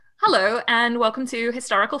Hello, and welcome to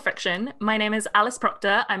Historical Fiction. My name is Alice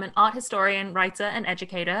Proctor. I'm an art historian, writer, and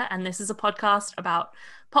educator, and this is a podcast about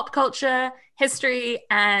pop culture, history,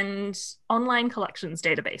 and online collections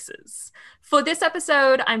databases. For this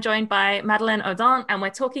episode, I'm joined by Madeleine Audin, and we're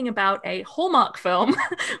talking about a Hallmark film,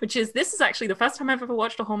 this is actually the first time I've ever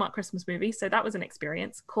watched a Hallmark Christmas movie, so that was an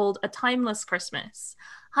experience, called A Timeless Christmas.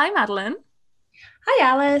 Hi, Madeleine. Hi,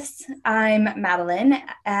 Alice. I'm Madeline,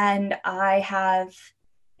 and I have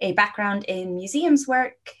a background in museums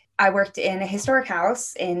work. I worked in a historic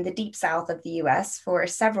house in the deep south of the US for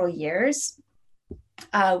several years.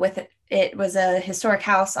 It was a historic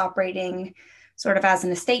house operating sort of as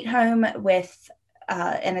an estate home with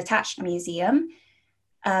an attached museum.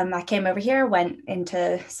 I came over here, went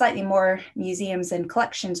into slightly more museums and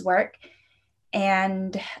collections work.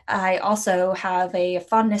 And I also have a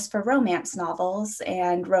fondness for romance novels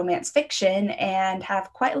and romance fiction and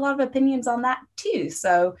have quite a lot of opinions on that too.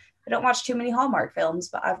 So I don't watch too many Hallmark films,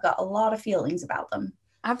 but I've got a lot of feelings about them.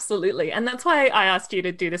 Absolutely. And that's why I asked you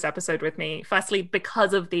to do this episode with me. Firstly,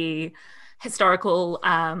 because of the historic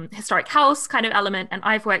house kind of element. And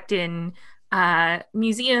I've worked in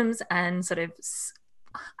museums and sort of,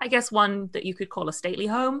 I guess, one that you could call a stately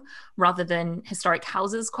home rather than historic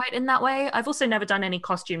houses quite in that way. I've also never done any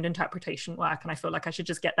costumed interpretation work, and I feel like I should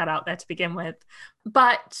just get that out there to begin with.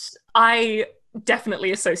 But I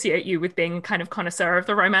definitely associate you with being kind of connoisseur of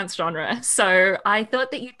the romance genre. So I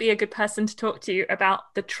thought that you'd be a good person to talk to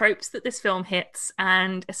about the tropes that this film hits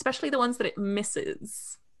and especially the ones that it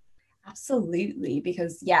misses. Absolutely,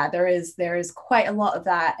 because yeah, there is quite a lot of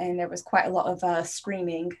that, and there was quite a lot of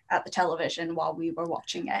screaming at the television while we were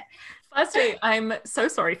watching it. Firstly, I'm so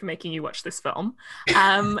sorry for making you watch this film.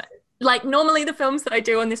 Like normally the films that I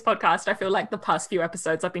do on this podcast, I feel like the past few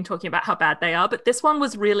episodes I've been talking about how bad they are, but this one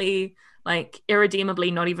was really like irredeemably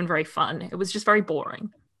not even very fun. It was just very boring.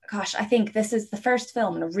 Gosh, I think this is the first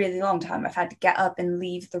film in a really long time I've had to get up and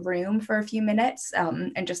leave the room for a few minutes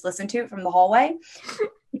and just listen to it from the hallway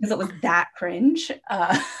because it was that cringe.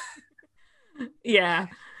 Yeah.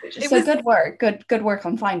 So good work. Good work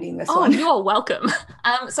on finding this one. You're welcome.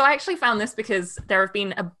 So I actually found this because there have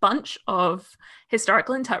been a bunch of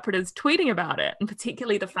historical interpreters tweeting about it, and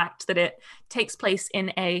particularly the fact that it takes place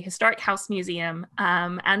in a historic house museum,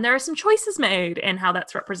 and there are some choices made in how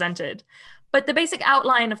that's represented. But the basic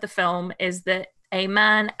outline of the film is that a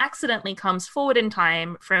man accidentally comes forward in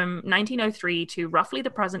time from 1903 to roughly the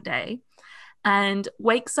present day and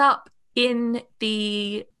wakes up in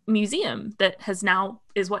the museum that has now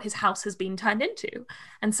is what his house has been turned into.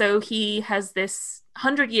 And so he has this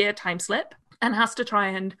 100-year time slip and has to try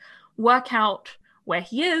and work out where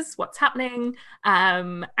he is, what's happening,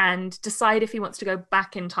 and decide if he wants to go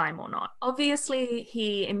back in time or not. Obviously,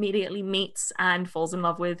 he immediately meets and falls in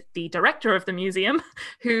love with the director of the museum,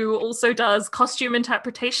 who also does costume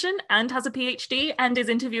interpretation and has a PhD and is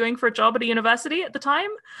interviewing for a job at a university at the time.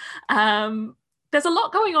 There's a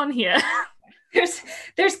lot going on here.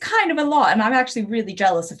 There's kind of a lot, and I'm actually really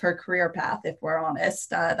jealous of her career path, if we're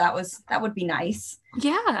honest. That would be nice.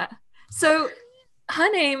 Yeah. So her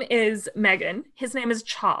name is Megan. His name is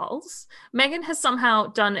Charles. Megan has somehow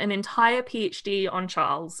done an entire PhD on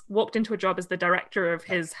Charles, walked into a job as the director of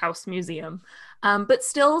his house museum, but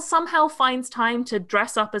still somehow finds time to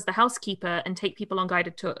dress up as the housekeeper and take people on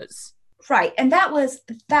guided tours. Right, and that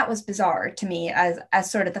was bizarre to me as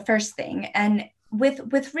sort of the first thing. And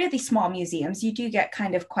with really small museums, you do get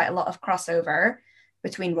kind of quite a lot of crossover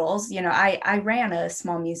between roles. You know, I ran a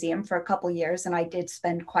small museum for a couple years, and I did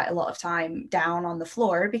spend quite a lot of time down on the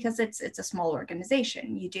floor because it's a small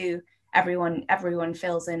organization. You do everyone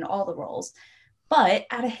fills in all the roles. But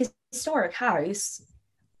at a historic house,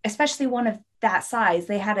 especially one of that size,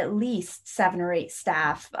 they had at least 7 or 8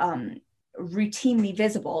 staff routinely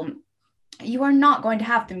visible. You are not going to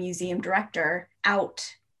have the museum director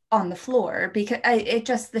out on the floor because it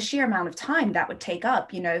just the sheer amount of time that would take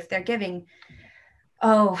up. You know, if they're giving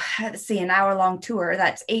let's see, an hour-long tour,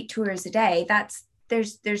 that's 8 tours a day.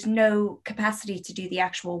 There's no capacity to do the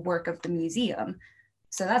actual work of the museum.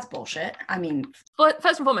 So that's bullshit. I mean, but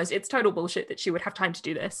first and foremost, it's total bullshit that she would have time to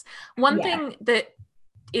do this. One thing that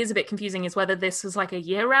is a bit confusing is whether this was like a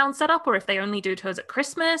year-round setup or if they only do tours at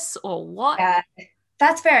Christmas or what. Yeah,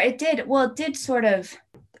 that's fair. It did sort of,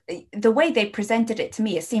 the way they presented it to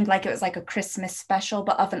me, it seemed like it was like a Christmas special,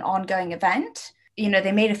 but of an ongoing event. You know,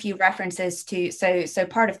 they made a few references to, so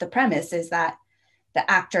part of the premise is that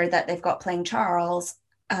the actor that they've got playing Charles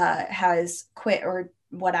has quit or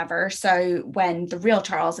whatever. So when the real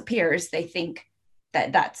Charles appears, they think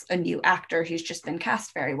that that's a new actor who's just been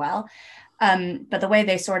cast very well. But the way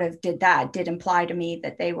they sort of did that did imply to me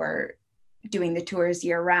that they were doing the tours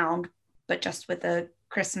year round, but just with a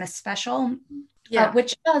Christmas special, Yeah.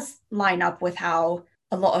 which does line up with how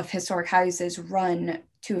a lot of historic houses run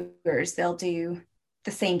tours. They'll do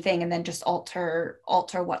the same thing and then just alter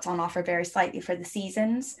what's on offer very slightly for the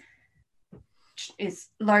seasons, which is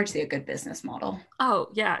largely a good business model. Oh,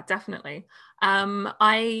 yeah, definitely.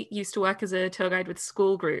 I used to work as a tour guide with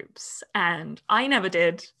school groups, and I never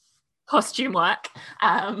did costume work,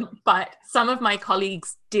 but some of my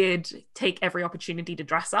colleagues did take every opportunity to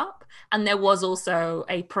dress up. And there was also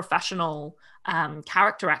a professional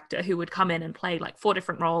character actor who would come in and play like 4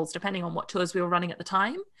 different roles, depending on what tours we were running at the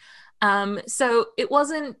time. So it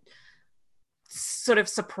wasn't sort of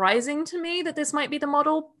surprising to me that this might be the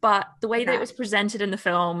model, but the way that it was presented in the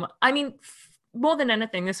film, I mean, more than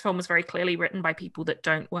anything, this film was very clearly written by people that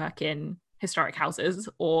don't work in historic houses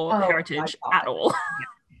or heritage at all.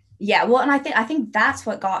 Yeah, well, and I think that's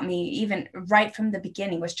what got me even right from the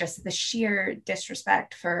beginning, was just the sheer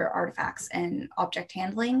disrespect for artifacts and object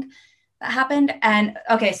handling that happened. And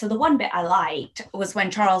okay, so the one bit I liked was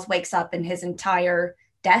when Charles wakes up and his entire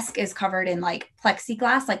desk is covered in like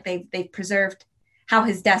plexiglass, like they've preserved how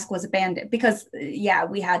his desk was abandoned. Because yeah,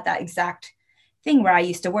 we had that exact thing where I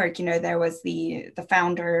used to work. You know, there was the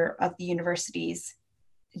founder of the university's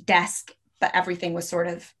desk, but everything was sort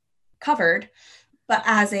of covered. But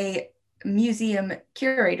as a museum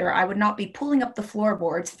curator, I would not be pulling up the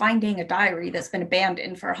floorboards, finding a diary that's been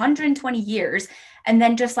abandoned for 120 years, and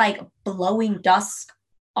then just like blowing dust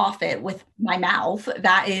off it with my mouth.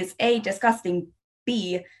 That is A, disgusting,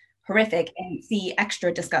 B, horrific, and C,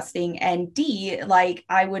 extra disgusting, and D, like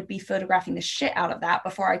I would be photographing the shit out of that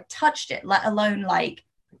before I touched it, let alone like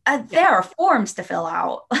there are forms to fill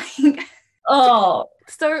out. Oh,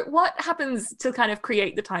 so what happens to kind of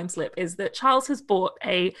create the time slip is that Charles has bought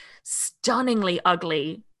a stunningly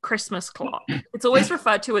ugly Christmas clock. It's always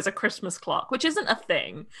referred to as a Christmas clock, which isn't a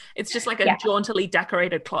thing. It's just like a jauntily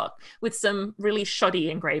decorated clock with some really shoddy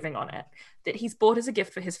engraving on it that he's bought as a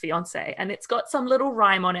gift for his fiancée. And it's got some little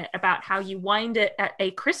rhyme on it about how you wind it at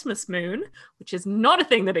a Christmas moon, which is not a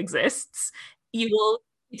thing that exists. You will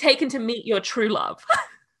be taken to meet your true love.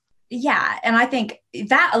 Yeah, and I think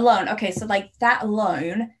that alone, okay, so like that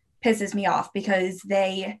alone pisses me off, because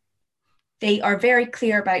they are very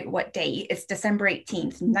clear about what date. It's December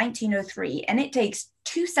 18th, 1903, and it takes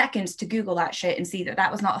 2 seconds to Google that shit and see that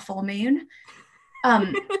that was not a full moon.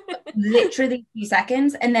 Literally 2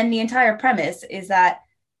 seconds. And then the entire premise is that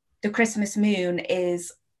the Christmas moon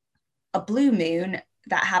is a blue moon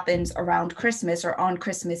that happens around Christmas or on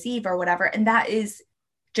Christmas Eve or whatever, and that is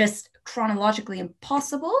just chronologically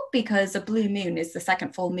impossible, because a blue moon is the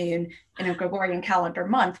second full moon in a Gregorian calendar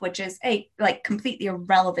month, which is like completely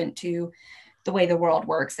irrelevant to the way the world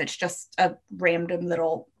works. It's just a random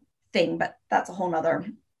little thing, but that's a whole nother.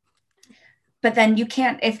 But then you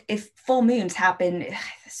can't, if full moons happen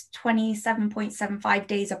 27.75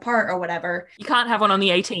 days apart or whatever, you can't have one on the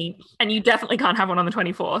 18th, and you definitely can't have one on the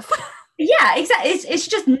 24th. Yeah, exactly. It's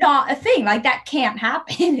just not a thing. Like that can't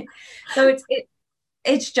happen. So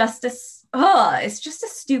it's just a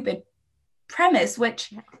stupid premise,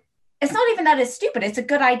 which it's not even that it's stupid. It's a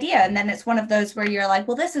good idea. And then it's one of those where you're like,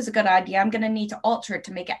 well, this is a good idea. I'm going to need to alter it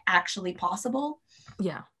to make it actually possible.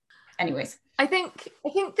 Yeah. Anyways. I think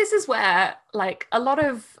this is where like a lot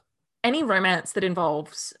of any romance that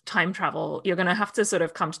involves time travel, you're going to have to sort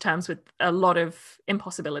of come to terms with a lot of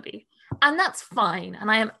impossibility. And that's fine.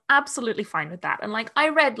 And I am absolutely fine with that. And like, I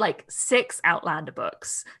read like 6 Outlander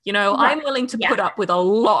books, you know, right. I'm willing to put up with a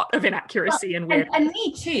lot of inaccuracy and weird. And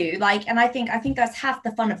me too. Like, and I think that's half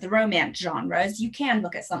the fun of the romance genres. You can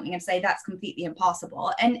look at something and say that's completely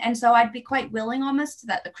impossible. And so I'd be quite willing almost to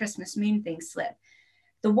let the Christmas moon thing slip.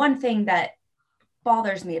 The one thing that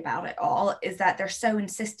bothers me about it all is that they're so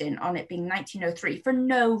insistent on it being 1903 for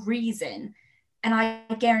no reason. And I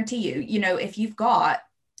guarantee you, you know, if you've got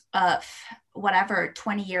whatever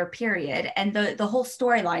 20-year period, and the whole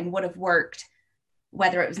storyline would have worked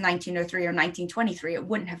whether it was 1903 or 1923, it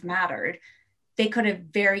wouldn't have mattered. They could have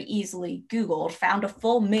very easily Googled, found a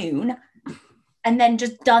full moon, and then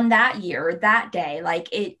just done that year, that day. Like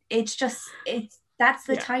that's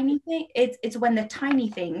the tiny thing. It's when the tiny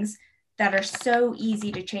things that are so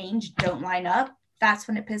easy to change don't line up. That's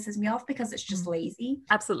when it pisses me off, because it's just lazy.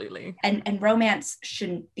 Absolutely. And romance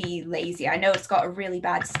shouldn't be lazy. I know it's got a really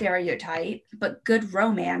bad stereotype, but good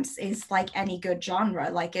romance is like any good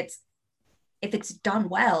genre. Like if it's done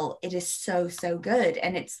well, it is so, so good.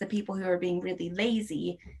 And it's the people who are being really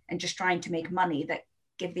lazy and just trying to make money that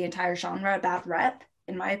give the entire genre a bad rep,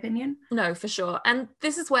 in my opinion. No, for sure. And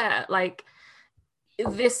this is where like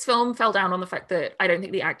this film fell down on the fact that I don't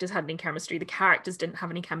think the actors had any chemistry. The characters didn't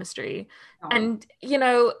have any chemistry. No. And, you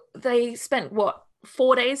know, they spent, what,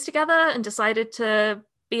 4 days together and decided to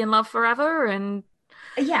be in love forever. And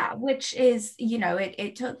Yeah, which is, you know,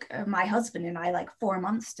 it took my husband and I like 4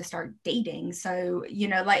 months to start dating. So, you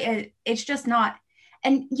know, like it's just not,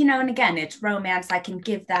 and, you know, and again, it's romance. I can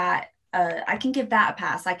give that a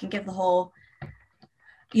pass. I can give the whole,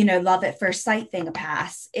 you know, love at first sight thing a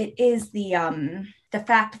pass. It is the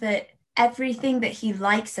fact that everything that he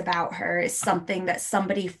likes about her is something that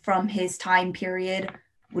somebody from his time period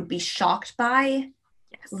would be shocked by,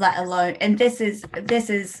 yes. let alone, and this is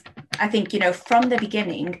I think, you know, from the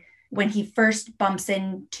beginning, when he first bumps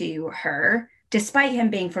into her, despite him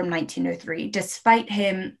being from 1903, despite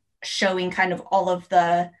him showing kind of all of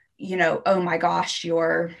the, you know, oh my gosh,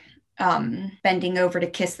 you're bending over to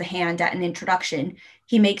kiss the hand at an introduction,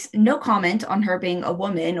 he makes no comment on her being a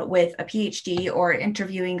woman with a PhD or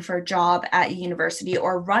interviewing for a job at a university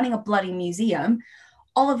or running a bloody museum.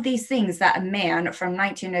 All of these things that a man from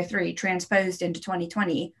 1903 transposed into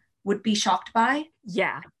 2020 would be shocked by.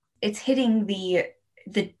 Yeah. It's hitting the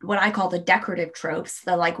what I call the decorative tropes,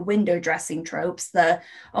 the like window dressing tropes, the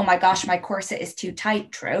oh my gosh, my corset is too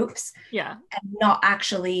tight tropes. Yeah. And not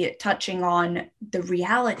actually touching on the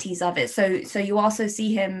realities of it. So you also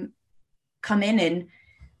see him come in and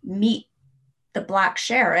meet the black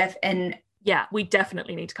sheriff. And yeah, we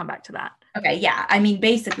definitely need to come back to that. okay, yeah. I mean,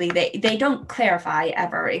 basically they don't clarify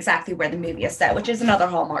ever exactly where the movie is set, which is another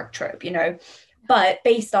Hallmark trope, you know. But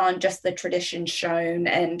based on just the tradition shown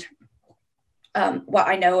and what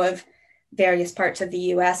I know of various parts of the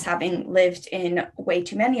US, having lived in way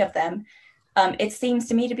too many of them, it seems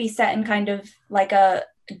to me to be set in kind of like a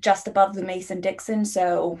just above the Mason-Dixon.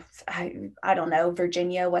 So I don't know,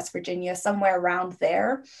 Virginia, West Virginia, somewhere around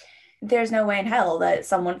there. There's no way in hell that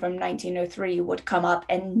someone from 1903 would come up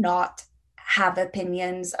and not have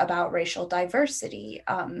opinions about racial diversity.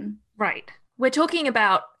 Right. We're talking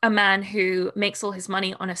about a man who makes all his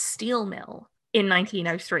money on a steel mill in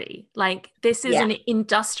 1903. Like, this is an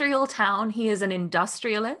industrial town. He is an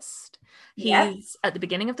industrialist. He's at the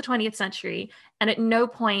beginning of the 20th century, and at no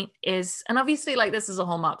point is, and obviously, like, this is a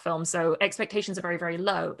Hallmark film, so expectations are very, very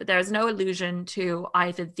low, but there is no allusion to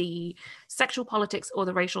either the sexual politics or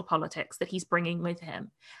the racial politics that he's bringing with him.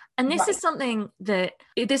 And this is something that,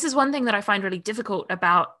 this is one thing that I find really difficult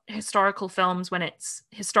about historical films when its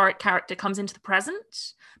historic character comes into the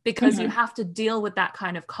present, because you have to deal with that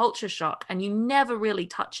kind of culture shock and you never really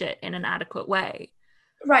touch it in an adequate way.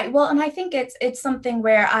 Right. Well, and I think it's something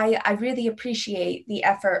where I really appreciate the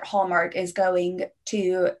effort Hallmark is going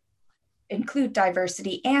to include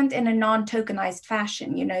diversity, and in a non-tokenized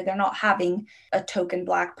fashion. You know, they're not having a token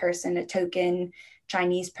Black person, a token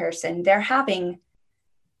Chinese person. They're having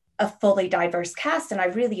a fully diverse cast, and I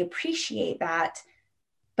really appreciate that.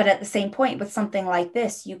 But at the same point, with something like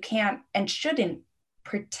this, you can't and shouldn't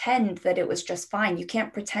pretend that it was just fine. You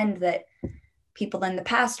can't pretend that people in the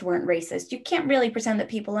past weren't racist. You can't really pretend that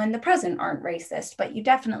people in the present aren't racist, but you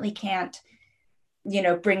definitely can't, you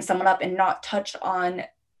know, bring someone up and not touch on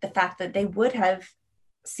the fact that they would have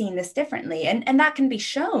seen this differently. And that can be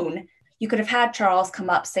shown. You could have had Charles come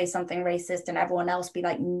up, say something racist, and everyone else be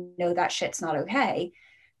like, no, that shit's not okay.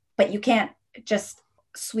 But you can't just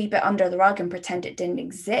sweep it under the rug and pretend it didn't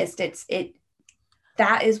exist.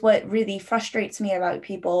 That is what really frustrates me about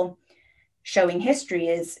people showing history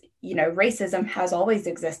is, you know, racism has always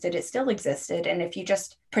existed. It still existed. And if you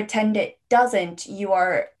just pretend it doesn't, you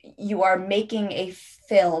are making a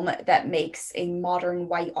film that makes a modern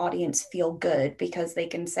white audience feel good, because they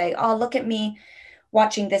can say, oh, look at me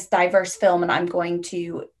watching this diverse film and I'm going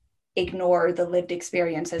to ignore the lived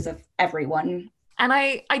experiences of everyone. And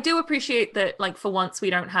I do appreciate that, like, for once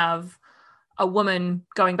we don't have a woman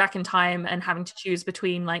going back in time and having to choose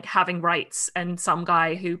between like having rights and some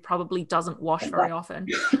guy who probably doesn't wash very often.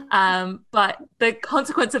 But the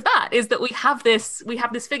consequence of that is that we have this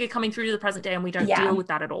figure coming through to the present day and we don't deal with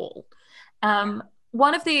that at all.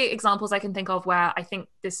 One of the examples I can think of where I think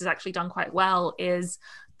this is actually done quite well is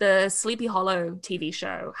the Sleepy Hollow TV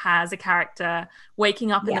show has a character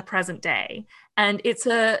waking up in the present day. And it's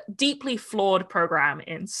a deeply flawed program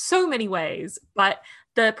in so many ways, but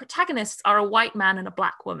the protagonists are a white man and a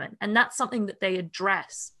Black woman. And that's something that they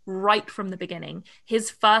address right from the beginning. His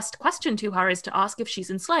first question to her is to ask if she's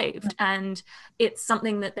enslaved. And it's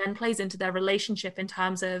something that then plays into their relationship in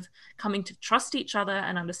terms of coming to trust each other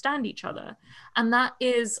and understand each other. And that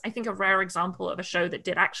is, I think, a rare example of a show that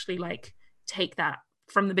did actually like take that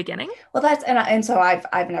from the beginning. Well, that's, and so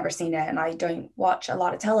I've never seen it and I don't watch a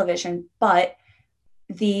lot of television, but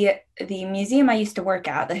The museum I used to work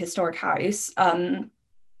at, the historic house,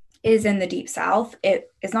 is in the Deep South.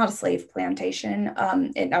 It is not a slave plantation.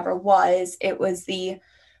 It never was. It was the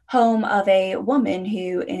home of a woman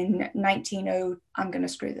who in 190, I'm going to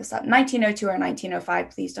screw this up, 1902 or 1905,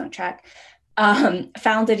 please don't check,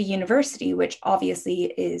 founded a university, which obviously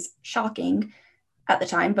is shocking at the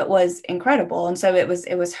time, but was incredible. And so it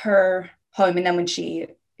was her home. And then when she,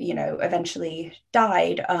 eventually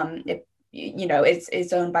died,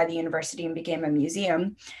 it's owned by the university and became a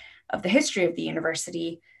museum of the history of the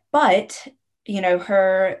university. But,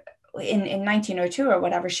 her in 1902 or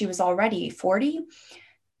whatever, she was already 40.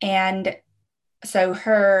 And so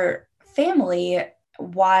her family,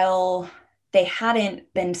 while they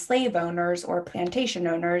hadn't been slave owners or plantation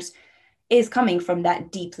owners, is coming from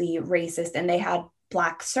that deeply racist, and they had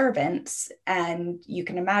Black servants. And you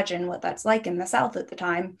can imagine what that's like in the South at the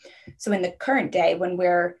time. So in the current day, when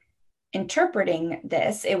we're interpreting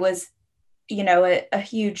this, it was, a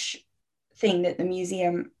huge thing that the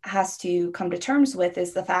museum has to come to terms with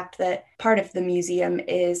is the fact that part of the museum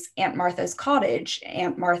is Aunt Martha's cottage,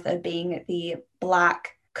 Aunt Martha being the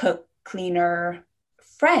Black cook, cleaner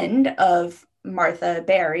friend of Martha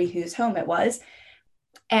Berry, whose home it was.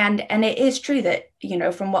 And it is true that,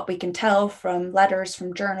 from what we can tell from letters,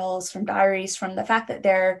 from journals, from diaries, from the fact that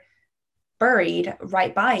they're buried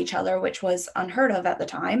right by each other, which was unheard of at the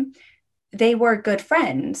time, they were good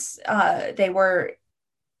friends.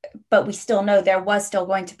 But we still know there was still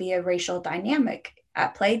going to be a racial dynamic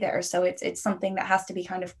at play there. So it's something that has to be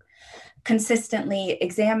kind of consistently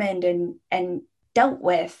examined and dealt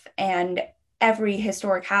with. And every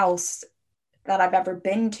historic house that I've ever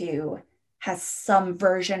been to has some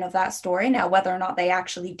version of that story. Now, whether or not they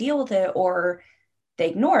actually deal with it or they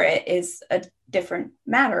ignore it is a different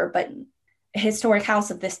matter. But a historic house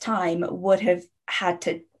of this time would have had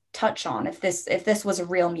to touch on, if this was a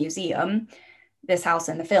real museum, this house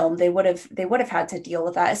in the film, they would have had to deal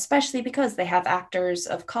with that, especially because they have actors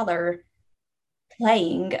of color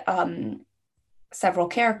playing several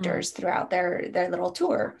characters throughout their little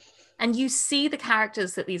tour. And you see the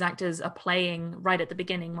characters that these actors are playing right at the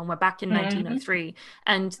beginning when we're back in 1903,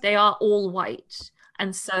 and they are all white.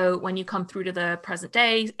 And so when you come through to the present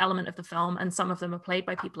day element of the film, and some of them are played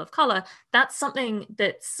by people of color, that's something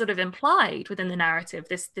that's sort of implied within the narrative,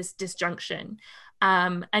 this disjunction.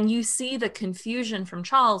 And you see the confusion from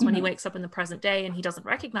Charles when he wakes up in the present day and he doesn't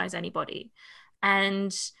recognize anybody.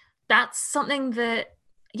 And that's something that,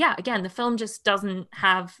 again, the film just doesn't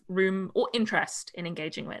have room or interest in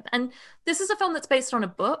engaging with. And this is a film that's based on a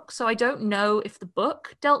book, so I don't know if the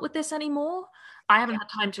book dealt with this anymore. I haven't had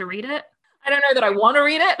time to read it. I don't know that I want to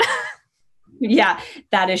read it. Yeah,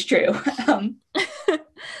 that is true.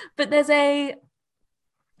 But there's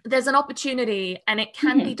an opportunity, and it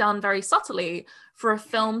can be done very subtly, for a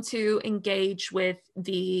film to engage with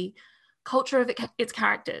the culture of its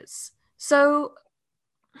characters. So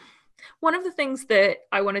one of the things that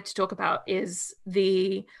I wanted to talk about is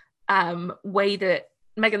the way that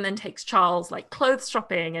Megan then takes Charles like clothes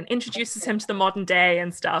shopping and introduces him to the modern day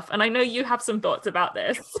and stuff. And I know you have some thoughts about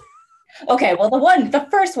this. Okay, well, the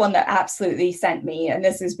first one that absolutely sent me, and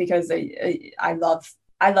this is because I love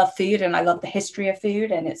food and I love the history of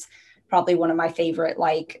food, and it's probably one of my favorite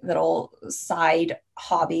like little side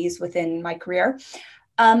hobbies within my career.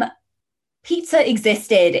 Pizza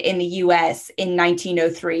existed in the US in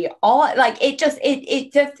 1903.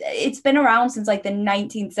 It's been around since like the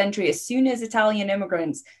 19th century. As soon as Italian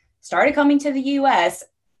immigrants started coming to the US,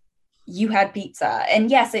 you had pizza.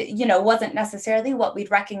 And yes, it wasn't necessarily what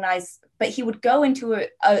we'd recognize, but he would go into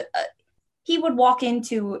he would walk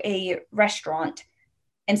into a restaurant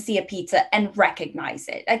and see a pizza and recognize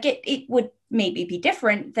it. Like it would maybe be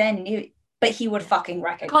different than but he would fucking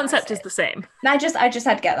recognize concept it. Is the same. And I just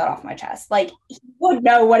had to get that off my chest. Like, he would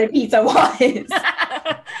know what a pizza was.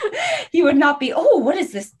 He would not be, oh, what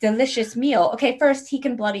is this delicious meal? Okay, first, he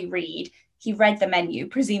can bloody read. He read the menu,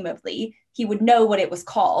 presumably. He would know what it was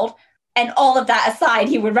called. And all of that aside,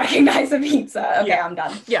 he would recognize a pizza. Okay, I'm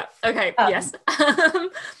done. Yeah, okay, yes.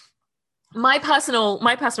 My personal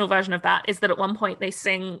version of that is that at one point they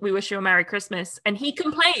sing "We Wish You a Merry Christmas" and he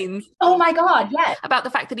complains, oh my God, yes, about the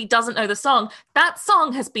fact that he doesn't know the song. That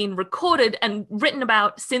song has been recorded and written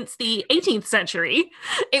about since the 18th century.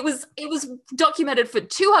 It was documented for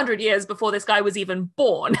 200 years before this guy was even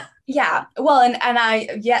born. Yeah, well, and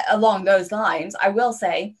along those lines, I will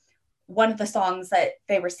say one of the songs that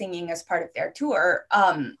they were singing as part of their tour,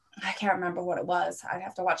 I can't remember what it was. I'd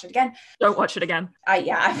have to watch it again. Don't watch it again.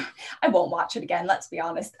 I won't watch it again, let's be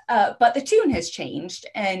honest. But the tune has changed,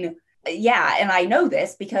 and Yeah, and I know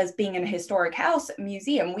this because being in a historic house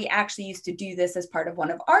museum, we actually used to do this as part of one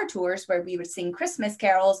of our tours where we would sing Christmas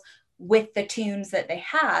carols with the tunes that they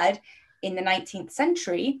had in the 19th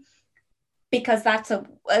century because that's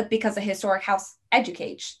because a historic house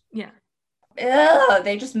educates. Yeah. Ugh,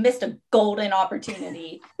 they just missed a golden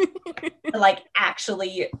opportunity to like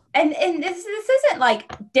actually and this isn't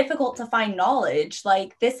like difficult to find knowledge.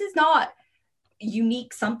 Like this is not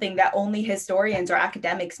unique something that only historians or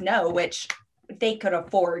academics know, which they could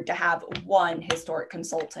afford to have one historic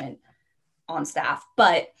consultant on staff.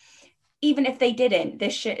 But even if they didn't,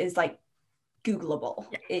 this shit is like Googleable.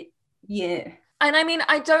 Yeah. And I mean,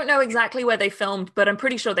 I don't know exactly where they filmed, but I'm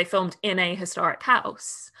pretty sure they filmed in a historic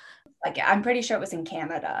house. Like, I'm pretty sure it was in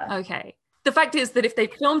Canada. Okay. The fact is that if they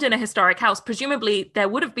filmed in a historic house, presumably there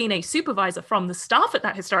would have been a supervisor from the staff at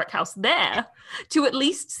that historic house there to at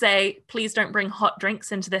least say, please don't bring hot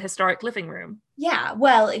drinks into the historic living room. Yeah,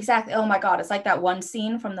 well, exactly. Oh my God. It's like that one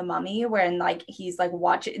scene from The Mummy where like he's like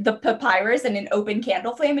watching the papyrus and an open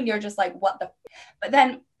candle flame, and you're just like, what the? But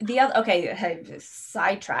then the other, okay,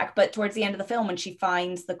 sidetrack, but towards the end of the film, when she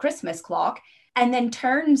finds the Christmas clock and then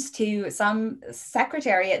turns to some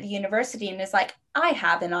secretary at the university and is like, I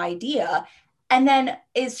have an idea. And then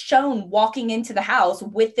is shown walking into the house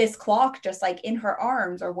with this clock just like in her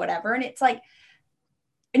arms or whatever. And it's like,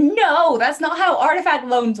 no, that's not how artifact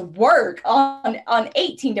loans work on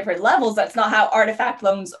 18 different levels. That's not how artifact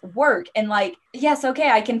loans work. And like, yes,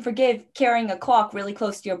 okay, I can forgive carrying a clock really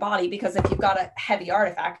close to your body because if you've got a heavy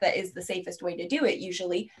artifact, that is the safest way to do it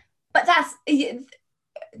usually. But that's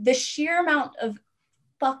the sheer amount of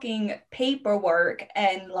fucking paperwork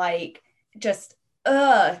and like just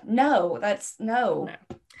no, that's no.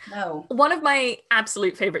 One of my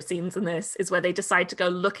absolute favorite scenes in this is where they decide to go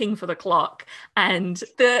looking for the clock, and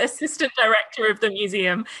the assistant director of the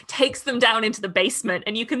museum takes them down into the basement,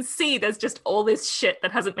 and you can see there's just all this shit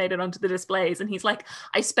that hasn't made it onto the displays, and he's like,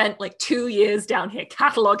 I spent like 2 years down here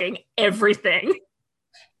cataloging everything.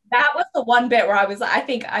 That was the one bit where I was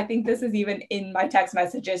like, I think this is even in my text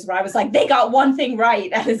messages where I was like, they got one thing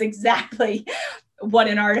right. That is exactly what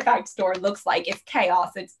an artifact store looks like. It's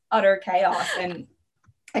chaos. It's utter chaos. And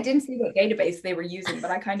I didn't see what database they were using,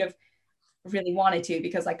 but I kind of really wanted to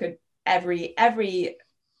because I could every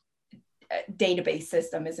database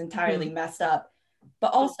system is entirely messed up.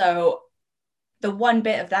 But also the one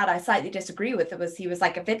bit of that I slightly disagree with, it was he was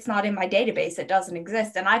like, if it's not in my database, it doesn't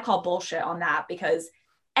exist. And I call bullshit on that because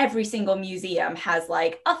every single museum has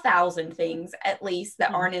like 1,000 things at least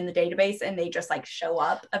that aren't in the database, and they just like show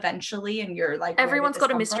up eventually, and you're like, everyone's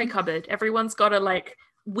got a mystery cupboard. Everyone's got a like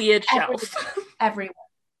weird shelf. Everyone.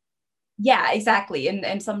 Yeah, exactly.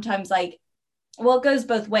 And sometimes like, well, it goes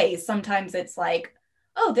both ways. Sometimes it's like,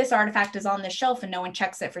 oh, this artifact is on this shelf and no one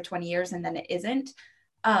checks it for 20 years and then it isn't.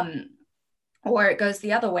 Or it goes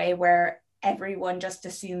the other way where everyone just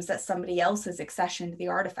assumes that somebody else has accessioned the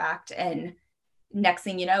artifact, and next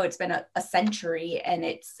thing you know, it's been a century, and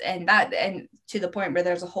to the point where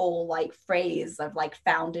there's a whole like phrase of like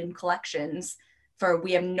found in collections for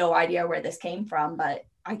we have no idea where this came from, but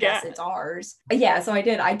I guess it's ours. Yeah, so I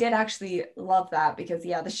did actually love that because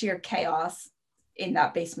the sheer chaos in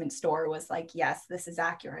that basement store was like, yes, this is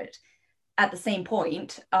accurate. At the same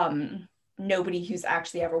point, nobody who's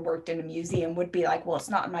actually ever worked in a museum would be like, well, it's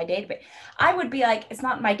not in my database. I would be like, it's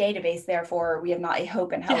not in my database, therefore we have not a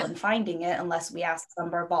hope in hell in finding it unless we ask some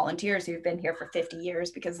of our volunteers who've been here for 50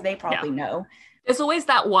 years because they probably know. There's always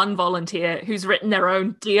that one volunteer who's written their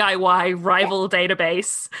own DIY rival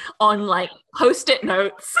database on like post-it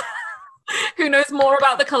notes who knows more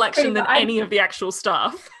about the collection than any of the actual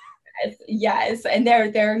stuff. Yes, and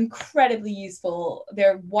they're incredibly useful.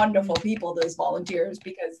 They're wonderful people, those volunteers,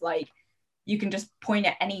 because like you can just point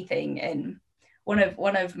at anything. And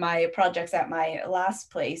one of my projects at my last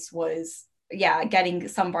place was getting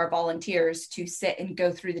some of our volunteers to sit and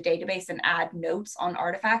go through the database and add notes on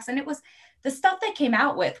artifacts. And it was the stuff they came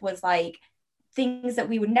out with was like things that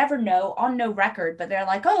we would never know on no record, but they're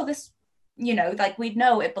like, oh, this, you know, like we'd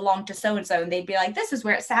know it belonged to so and so, and they'd be like, this is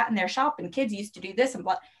where it sat in their shop and kids used to do this and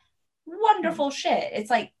blah. Wonderful shit. It's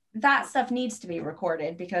like that stuff needs to be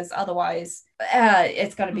recorded because otherwise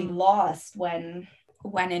it's going to be lost when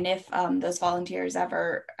and if those volunteers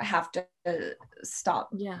ever have to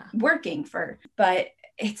stop working for. But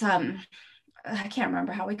it's I can't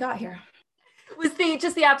remember how we got here. It was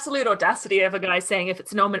just the absolute audacity of a guy saying if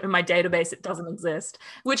it's not in my database it doesn't exist,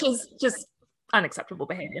 which is just unacceptable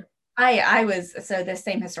behavior. I was, so the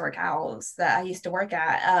same historic house that I used to work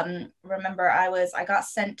at, remember I got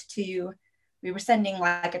sent to, we were sending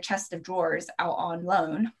like a chest of drawers out on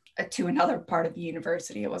loan, to another part of the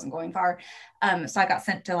university. It wasn't going far. So I got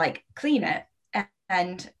sent to like clean it,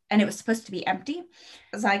 and it was supposed to be empty.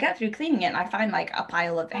 So I got through cleaning it and I find like a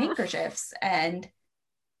pile of handkerchiefs, and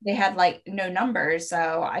they had like no numbers.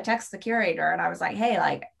 So I texted the curator and I was like, hey,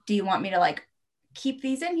 like, do you want me to like keep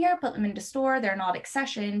these in here, put them into store? They're not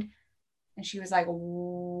accessioned. And she was like,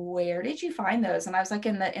 where did you find those? And I was like,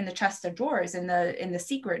 in the chest of drawers, in the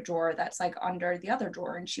secret drawer that's like under the other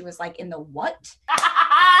drawer. And she was like, in the what?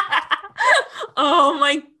 Oh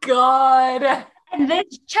my God. And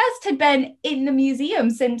this chest had been in the museum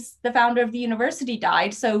since the founder of the university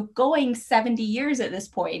died. So going 70 years at this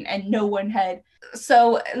point, and no one had.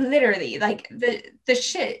 So literally, like the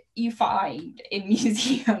shit you find in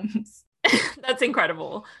museums. That's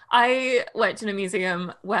incredible. I worked in a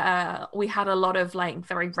museum where we had a lot of like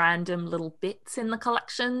very random little bits in the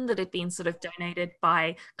collection that had been sort of donated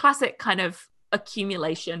by classic kind of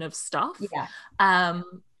accumulation of stuff. Yeah.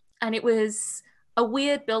 And it was a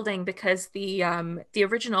weird building because the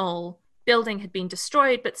original building had been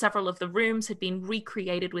destroyed, but several of the rooms had been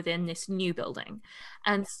recreated within this new building.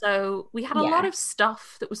 And so we had a lot of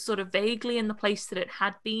stuff that was sort of vaguely in the place that it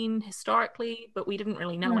had been historically, but we didn't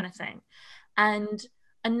really know anything. And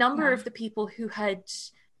a number of the people who had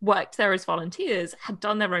worked there as volunteers had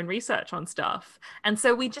done their own research on stuff. And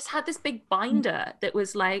so we just had this big binder that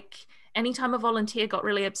was like, anytime a volunteer got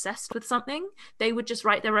really obsessed with something, they would just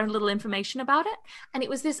write their own little information about it. And it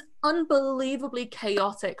was this unbelievably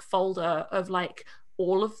chaotic folder of like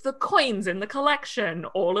all of the coins in the collection,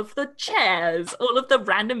 all of the chairs, all of the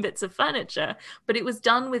random bits of furniture. But it was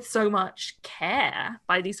done with so much care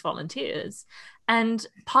by these volunteers. And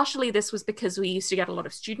partially this was because we used to get a lot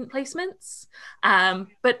of student placements.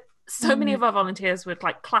 But so many of our volunteers were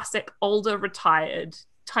like classic, older, retired,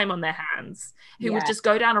 time on their hands, who would just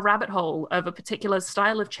go down a rabbit hole of a particular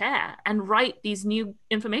style of chair and write these new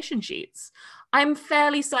information sheets. I'm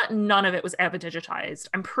fairly certain none of it was ever digitized.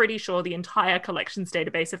 I'm pretty sure the entire collections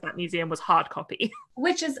database of that museum was hard copy.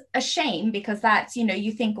 Which is a shame, because that's, you know,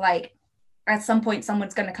 you think like at some point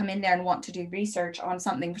someone's going to come in there and want to do research on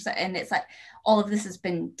something, and it's like all of this has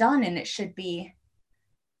been done and it should be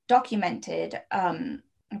documented.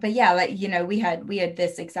 But yeah, like, you know, we had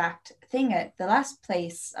this exact thing at the last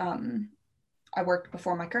place I worked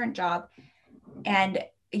before my current job. And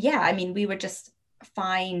yeah, I mean, we would just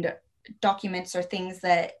find documents or things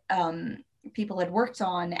that people had worked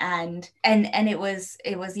on, and it was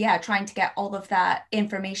trying to get all of that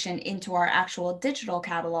information into our actual digital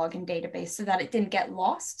catalog and database so that it didn't get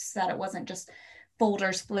lost, so that it wasn't just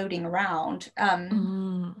folders floating around.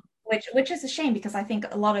 Which is a shame, because I think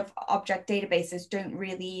a lot of object databases don't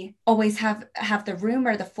really always have the room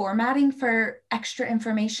or the formatting for extra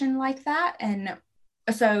information like that. And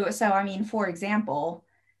so I mean, for example,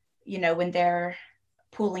 you know, when they're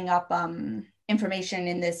pulling up information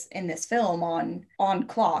in this film on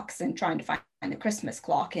clocks and trying to find the Christmas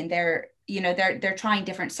clock, and they're trying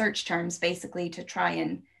different search terms basically to try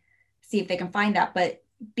and see if they can find that. But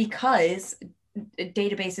because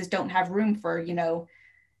databases don't have room for, you know,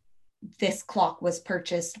 this clock was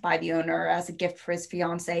purchased by the owner as a gift for his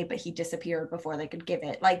fiance, but he disappeared before they could give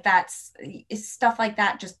it. Like, that's stuff like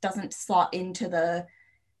that just doesn't slot into the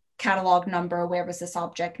catalog number. Where was this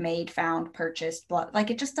object made, found, purchased, but like,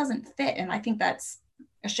 it just doesn't fit. And I think that's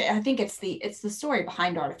I think it's the story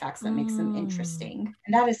behind artifacts that makes them interesting.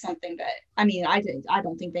 And that is something that, I mean, I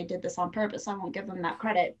don't think they did this on purpose. I won't give them that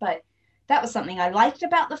credit, but that was something I liked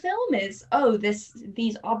about the film is,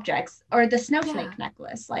 these objects, or the snowflake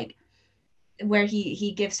necklace, like where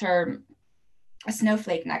he gives her a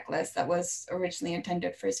snowflake necklace that was originally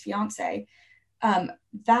intended for his fiance.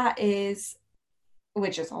 That is,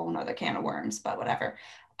 which is a whole nother can of worms, but whatever.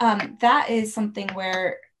 That is something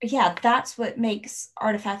where, yeah, that's what makes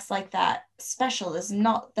artifacts like that special, is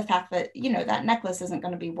not the fact that, you know, that necklace isn't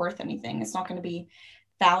going to be worth anything. It's not going to be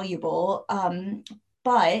valuable,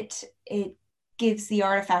 but it gives the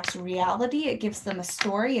artifacts reality. It gives them a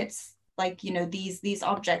story. It's like, you know, these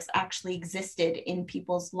objects actually existed in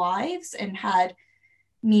people's lives and had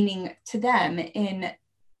meaning to them, in,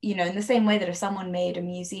 you know, in the same way that if someone made a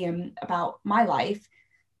museum about my life,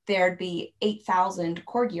 there'd be 8,000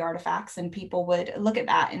 corgi artifacts, and people would look at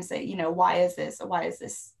that and say, you know, why is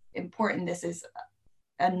this important? This is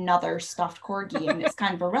another stuffed corgi, and it's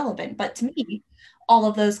kind of irrelevant. But to me, all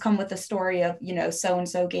of those come with a story of, you know, so and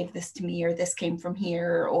so gave this to me, or this came from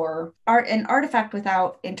here, or an artifact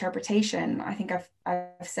without interpretation, I think I've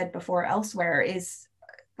said before elsewhere, is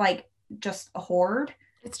like just a hoard.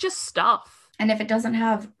 It's just stuff. And if it doesn't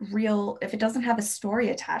have a story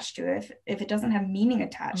attached to it, if it doesn't have meaning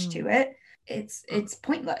attached to it, it's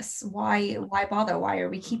pointless. Why bother? Why are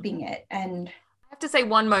we keeping it? And I have to say,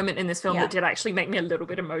 one moment in this film yeah. that did actually make me a little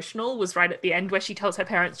bit emotional was right at the end, where she tells her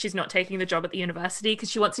parents she's not taking the job at the university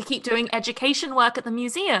because she wants to keep doing education work at the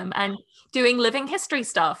museum and doing living history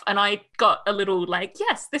stuff. And I got a little like,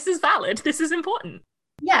 yes, this is valid. This is important.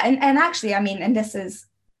 Yeah, and actually, I mean, and this is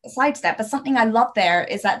a sidestep, but something I love there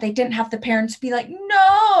is that they didn't have the parents be like,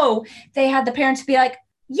 no. They had the parents be like,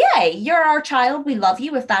 yay, you're our child. We love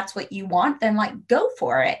you. If that's what you want, then like go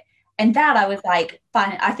for it. And that I was like,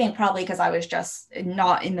 fine. I think probably because I was just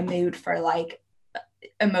not in the mood for like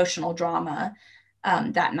emotional drama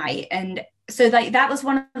that night. And so like that was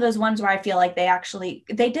one of those ones where I feel like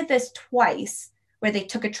they did this twice, where they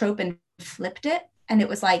took a trope and flipped it, and it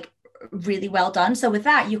was like really well done. So with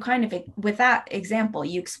that, with that example,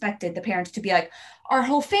 you expected the parents to be like, our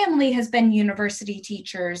whole family has been university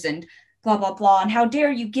teachers and blah blah blah, and how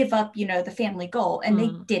dare you give up, the family goal. And they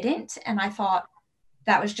didn't. And I thought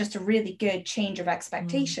that was just a really good change of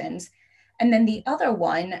expectations. And then the other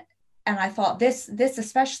one, and I thought this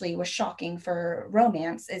especially was shocking for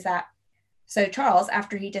romance, is that so Charles,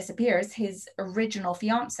 after he disappears, his original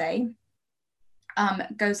fiance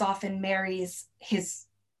goes off and marries his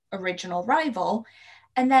original rival,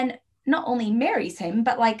 and then not only marries him,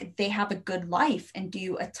 but like they have a good life and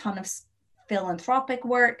do a ton of philanthropic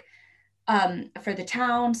work for the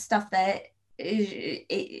town, stuff that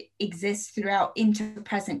it exists throughout into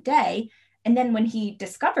present day. And then when he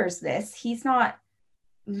discovers this, he's not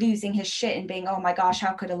losing his shit and being, oh my gosh,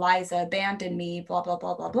 how could Eliza abandon me, blah blah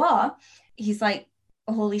blah blah blah. He's like,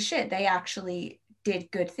 holy shit, they actually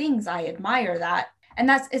did good things. I admire that.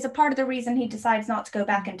 And is a part of the reason he decides not to go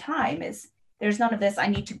back in time. Is there's none of this, I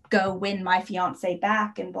need to go win my fiance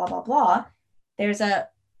back and blah blah blah.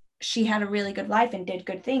 She had a really good life and did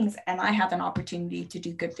good things, and I have an opportunity to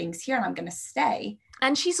do good things here, and I'm going to stay.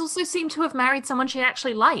 And she's also seemed to have married someone she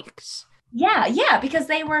actually liked. Yeah, because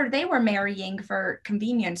they were marrying for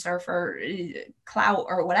convenience or for clout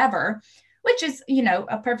or whatever, which is,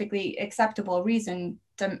 a perfectly acceptable reason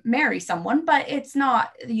to marry someone, but it's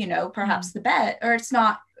not, perhaps the bet, or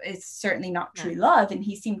it's certainly not true love. And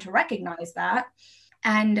he seemed to recognize that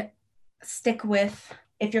and stick with,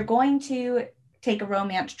 if you're going to take a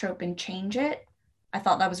romance trope and change it, I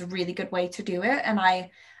thought that was a really good way to do it. And I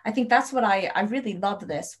think that's what I really love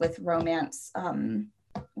this with romance.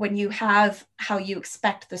 When you have how you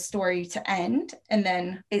expect the story to end and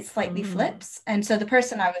then it slightly flips. And so the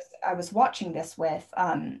person I was watching this with,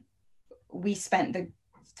 we spent the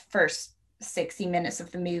first 60 minutes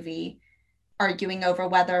of the movie arguing over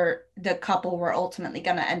whether the couple were ultimately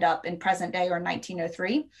going to end up in present day or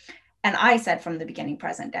 1903. And I said from the beginning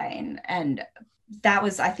present day, and that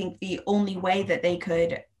was, I think, the only way that they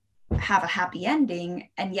could have a happy ending.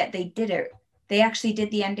 And yet they did it. They actually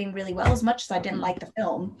did the ending really well, as much as I didn't like the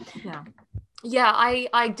film. Yeah,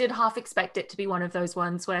 I did half expect it to be one of those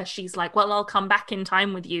ones where she's like, well, I'll come back in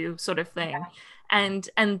time with you, sort of thing. Yeah.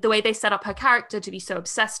 And the way they set up her character to be so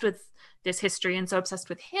obsessed with this history and so obsessed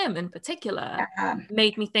with him in particular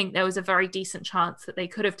made me think there was a very decent chance that they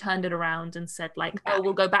could have turned it around and said like, oh,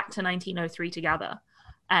 we'll go back to 1903 together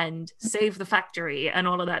and save the factory and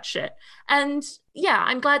all of that shit. And yeah,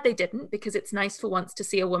 I'm glad they didn't, because it's nice for once to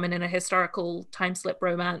see a woman in a historical time slip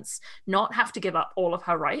romance not have to give up all of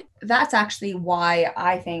her right. That's actually why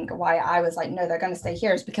I was like, no, they're going to stay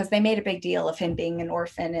here, is because they made a big deal of him being an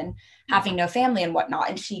orphan and having no family and whatnot.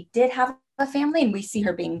 And she did have a family, and we see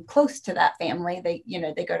her being close to that family. They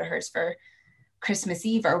go to hers for Christmas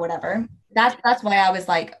Eve or whatever. That's why I was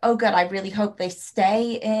like, oh good, I really hope they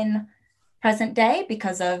stay in present day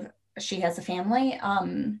because of she has a family.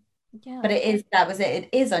 But it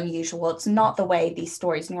is unusual. It's not the way these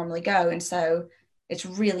stories normally go, and so it's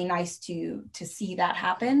really nice to see that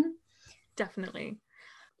happen. Definitely.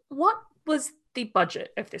 What was the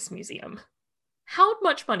budget of this museum? How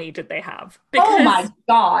much money did they have? Oh my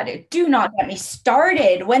God, do not get me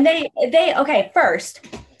started. When they okay, first,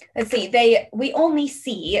 let's see, we only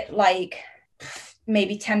see like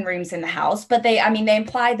maybe 10 rooms in the house, but they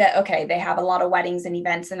imply that, okay, they have a lot of weddings and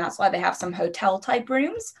events, and that's why they have some hotel type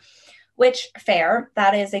rooms, which fair,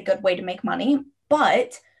 that is a good way to make money.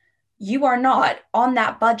 But you are not on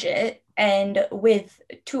that budget, and with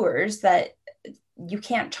tours that you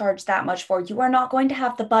can't charge that much for, you are not going to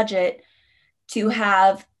have the budget to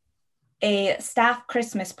have a staff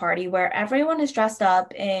Christmas party where everyone is dressed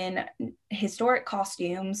up in historic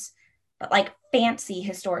costumes, but like fancy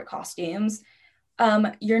historic costumes.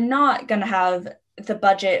 You're not going to have the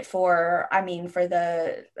budget for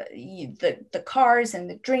the cars and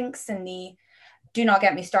the drinks and the do not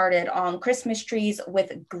get me started on Christmas trees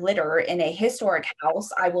with glitter in a historic house.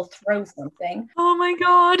 I will throw something. Oh my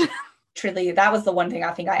God. Truly, that was the one thing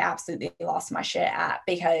I think I absolutely lost my shit at,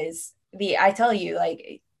 because I tell you,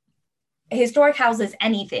 like, historic houses,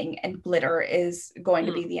 anything and glitter is going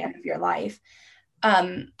to be the end of your life.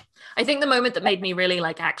 I think the moment that made me really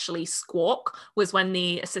like actually squawk was when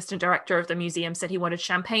the assistant director of the museum said he wanted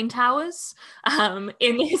champagne towers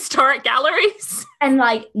in the historic galleries. And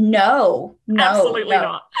like, no, Absolutely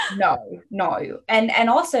not. no. And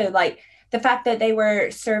also like the fact that they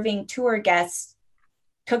were serving tour guests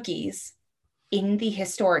cookies in the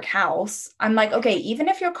historic house. I'm like, okay, even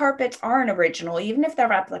if your carpets aren't original, even if they're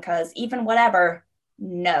replicas, even whatever,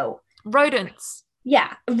 no. Rodents.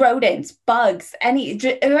 Yeah, rodents, bugs,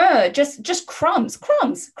 just crumbs.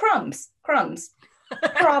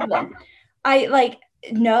 Problem. I like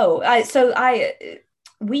no.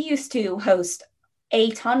 We used to host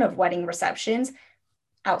a ton of wedding receptions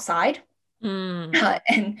outside, and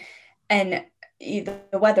the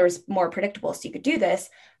weather is more predictable, so you could do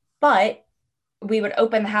this. But we would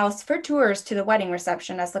open the house for tours to the wedding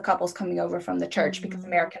reception as the couple's coming over from the church, because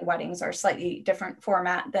American weddings are a slightly different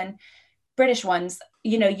format than British ones.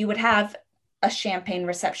 You know, you would have a champagne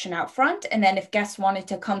reception out front, and then if guests wanted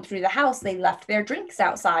to come through the house, they left their drinks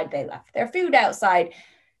outside, they left their food outside.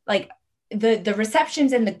 Like the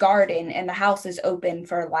receptions in the garden, and the house is open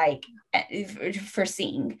for like for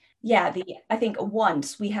seeing. Yeah, I think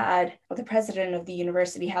once we had the president of the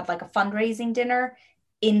university had like a fundraising dinner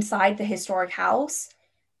inside the historic house,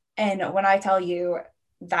 and when I tell you,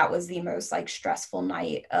 that was the most like stressful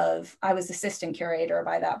night of, I was assistant curator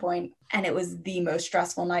by that point, and it was the most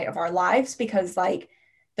stressful night of our lives, because like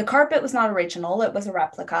the carpet was not original, it was a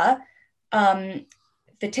replica.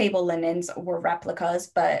 The table linens were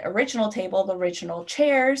replicas, but original table, the original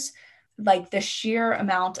chairs, like the sheer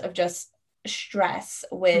amount of just stress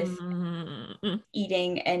with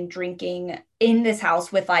eating and drinking in this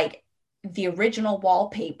house with like the original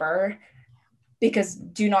wallpaper, because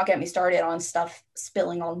do not get me started on stuff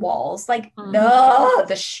spilling on walls. Like, no,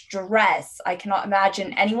 the stress. I cannot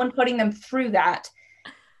imagine anyone putting themselves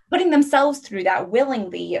through that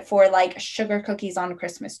willingly for like sugar cookies on a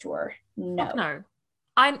Christmas tour. No.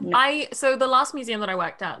 So the last museum that I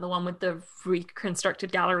worked at, the one with the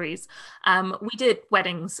reconstructed galleries, we did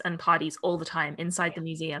weddings and parties all the time inside the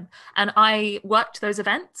museum. And I worked those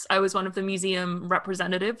events. I was one of the museum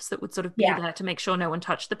representatives that would sort of be there to make sure no one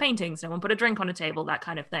touched the paintings, no one put a drink on a table, that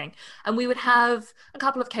kind of thing. And we would have a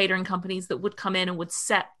couple of catering companies that would come in and would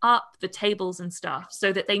set up the tables and stuff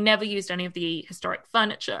so that they never used any of the historic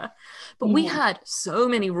furniture. But we had so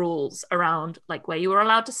many rules around like where you were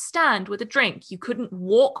allowed to stand with a drink. You couldn't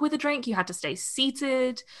walk with a drink, you had to stay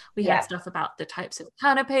seated. We had stuff about the types of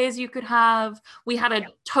canapes you could have. We had a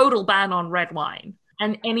total ban on red wine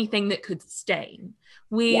and anything that could stain.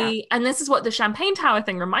 And this is what the champagne tower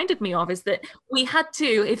thing reminded me of, is that we had to,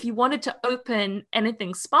 if you wanted to open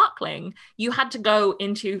anything sparkling, you had to go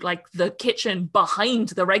into like the kitchen behind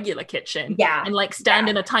the regular kitchen and like stand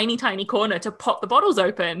in a tiny corner to pop the bottles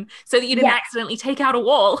open so that you didn't accidentally take out a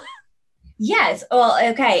wall. Yes. Well,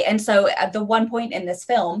 okay. And so at the one point in this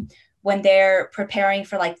film, when they're preparing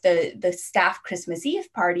for like the staff Christmas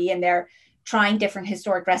Eve party, and they're trying different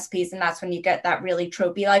historic recipes, and that's when you get that really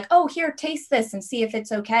tropey, like, oh, here, taste this and see if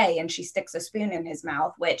it's okay. And she sticks a spoon in his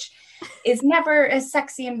mouth, which is never as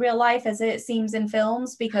sexy in real life as it seems in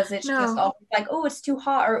films, because it's just always like, oh, it's too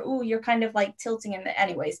hot, or oh, you're kind of like tilting in the,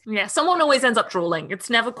 anyways. Yeah, someone always ends up drooling. It's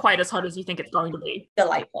never quite as hot as you think it's going to be.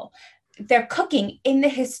 Delightful. They're cooking in the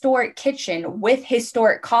historic kitchen with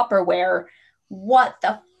historic copperware. What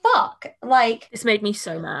the fuck? Like, this made me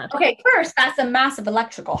so mad. Okay, first, that's a massive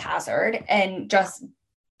electrical hazard and just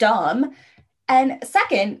dumb. And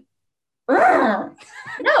second, no,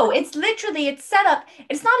 it's set up.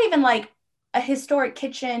 It's not even like a historic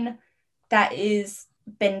kitchen that is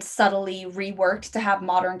been subtly reworked to have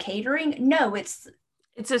modern catering. No, it's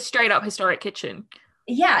a straight up historic kitchen.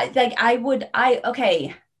 Yeah, like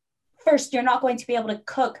okay. First, you're not going to be able to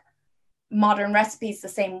cook modern recipes the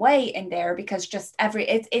same way in there, because just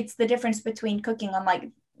it's the difference between cooking on, like,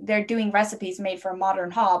 they're doing recipes made for a modern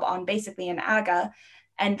hob on basically an aga,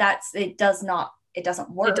 and it doesn't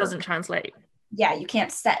work. It doesn't translate. Yeah, you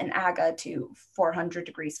can't set an aga to 400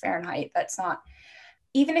 degrees Fahrenheit. That's not,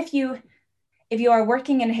 even if you are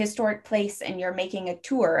working in a historic place and you're making a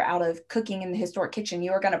tour out of cooking in the historic kitchen,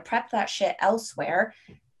 you are going to prep that shit elsewhere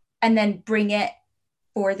and then bring it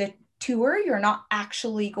for the tour. You're not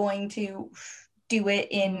actually going to do it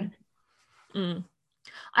in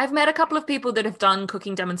I've met a couple of people that have done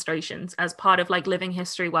cooking demonstrations as part of like living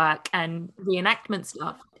history work and reenactment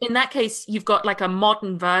stuff. In that case, you've got like a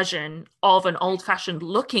modern version of an old-fashioned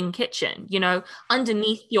looking kitchen. You know,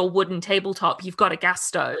 underneath your wooden tabletop, you've got a gas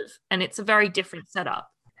stove, and it's a very different setup.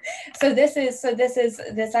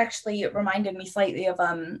 This actually reminded me slightly of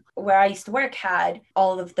where I used to work had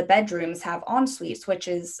all of the bedrooms have en suites, which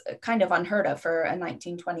is kind of unheard of for a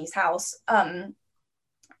 1920s house.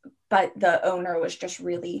 But the owner was just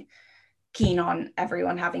really keen on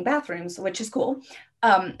everyone having bathrooms, which is cool.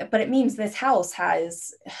 But it means this house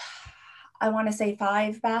has, I want to say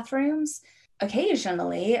 5 bathrooms.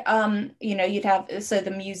 Occasionally, you'd have, so the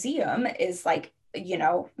museum is like,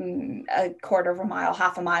 a quarter of a mile,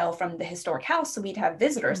 half a mile from the historic house. So we'd have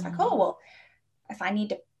visitors like, oh, well, if I need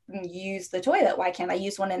to use the toilet, why can't I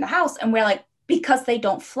use one in the house? And we're like, because they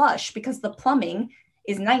don't flush, because the plumbing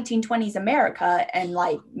is 1920s America. And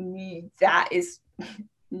like, that is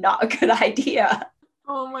not a good idea.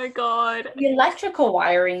 Oh my God. The electrical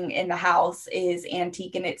wiring in the house is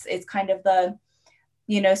antique, and it's kind of the,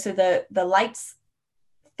 so the lights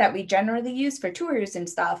that we generally use for tours and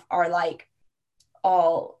stuff are like,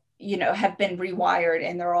 all have been rewired,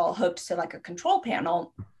 and they're all hooked to like a control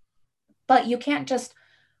panel. But you can't just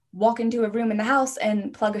walk into a room in the house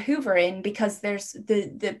and plug a Hoover in, because there's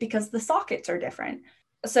because the sockets are different.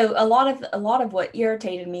 So a lot of what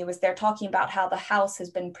irritated me was they're talking about how the house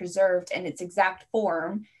has been preserved in its exact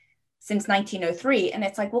form since 1903, and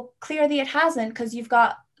it's like, well, clearly it hasn't, because you've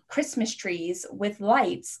got Christmas trees with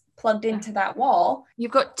lights plugged into that wall.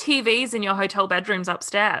 You've got TVs in your hotel bedrooms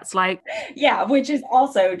upstairs, like, yeah, which is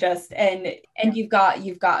also just, and you've got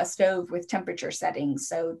a stove with temperature settings.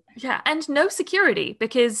 So yeah, and no security,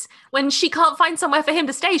 because when she can't find somewhere for him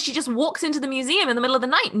to stay, she just walks into the museum in the middle of the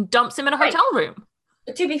night and dumps him in a hotel room.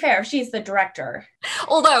 To be fair, she's the director.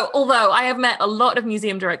 Although I have met a lot of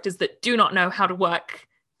museum directors that do not know how to work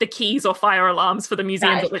the keys or fire alarms for the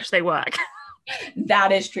museums at which they work.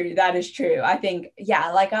 That is true. I think,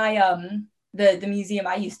 yeah, like the museum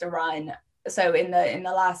I used to run, so in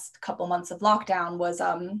the last couple months of lockdown was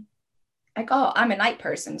like, oh, I'm a night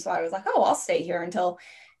person, so I was like, oh, I'll stay here until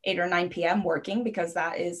 8 or 9 p.m. working, because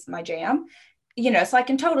that is my jam, so I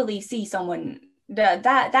can totally see someone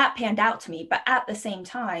that panned out to me. But at the same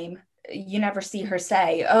time, you never see her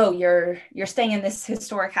say, oh, you're staying in this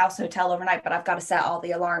historic house hotel overnight, but I've got to set all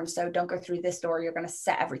the alarms, so don't go through this door, you're going to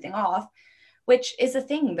set everything off. Which is a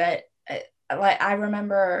thing that like I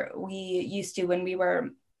remember we used to when we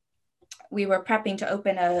were prepping to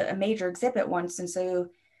open a major exhibit once. And so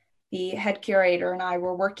the head curator and I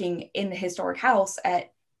were working in the historic house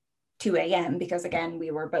at 2 a.m. because, again,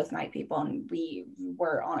 we were both night people and we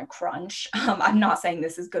were on a crunch. I'm not saying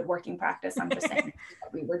this is good working practice. I'm just saying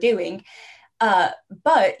what we were doing. But,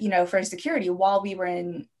 for security, while we were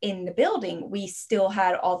in the building, we still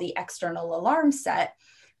had all the external alarms set.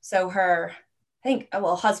 So her, I think,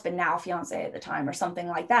 husband, now fiance at the time or something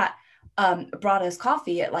like that, brought us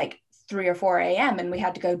coffee at like 3 or 4 a.m. and we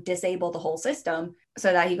had to go disable the whole system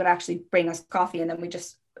so that he could actually bring us coffee. And then we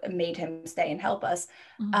just made him stay and help us.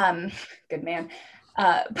 Mm-hmm. Good man.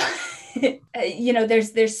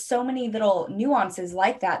 There's so many little nuances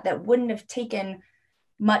like that wouldn't have taken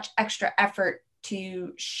much extra effort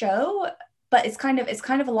to show, but it's kind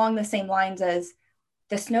of along the same lines as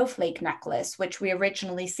the snowflake necklace, which we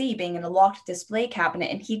originally see being in a locked display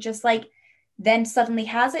cabinet. And he just like then suddenly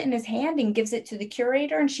has it in his hand and gives it to the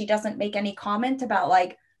curator. And she doesn't make any comment about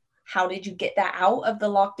like, how did you get that out of the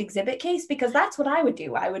locked exhibit case? Because that's what I would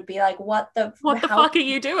do. I would be like, what the fuck are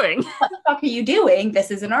you doing? What the fuck are you doing?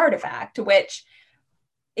 This is an artifact, which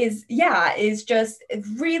is just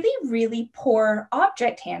really, really poor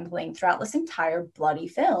object handling throughout this entire bloody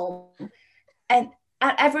film. And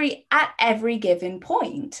at every given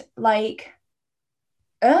point, like,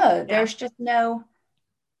 there's just no,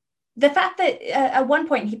 the fact that at one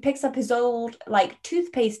point he picks up his old like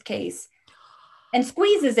toothpaste case and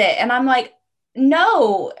squeezes it, and I'm like,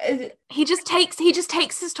 no. He just takes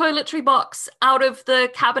his toiletry box out of the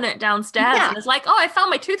cabinet downstairs and is like, oh, I found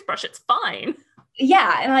my toothbrush, it's fine.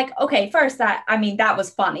 Yeah, and like, okay, first that was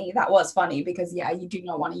funny. That was funny because you do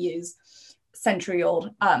not want to use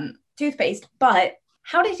century-old toothpaste, but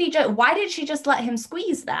why did she just let him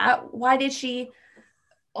squeeze that? Why did she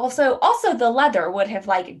also the leather would have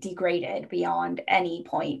like degraded beyond any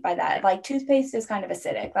point by that. Like toothpaste is kind of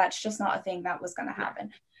acidic. That's just not a thing that was going to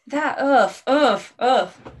happen. That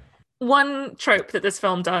One trope that this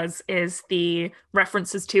film does is the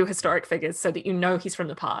references to historic figures so that he's from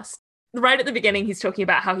the past. right at the beginning, he's talking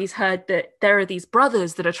about how he's heard that there are these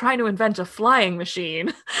brothers that are trying to invent a flying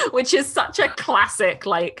machine, which is such a classic,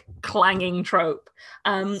 like, clanging trope.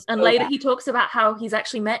 And later he talks about how he's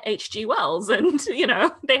actually met H.G. Wells and, you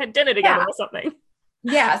know, they had dinner together or something.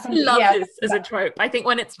 Yeah, I love this as a trope. I think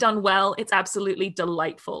when it's done well, it's absolutely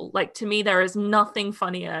delightful. Like, to me, there is nothing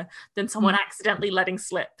funnier than someone accidentally letting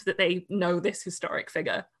slip that they know this historic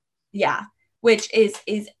figure. Yeah, which is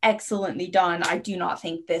excellently done. I do not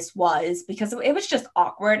think this was, because it was just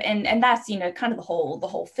awkward, and that's, you know, kind of the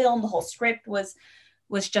whole film, the whole script was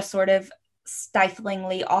just sort of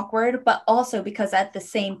stiflingly awkward, but also because at the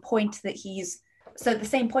same point that at the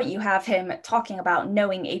same point you have him talking about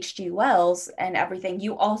knowing H.G. Wells and everything,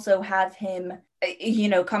 you also have him, you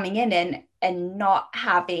know, coming in and not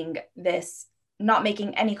having this, not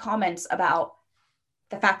making any comments about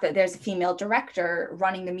the fact that there's a female director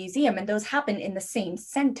running the museum, and those happen in the same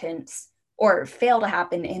sentence, or fail to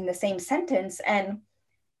happen in the same sentence. And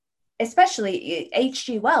especially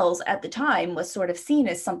H.G. Wells at the time was sort of seen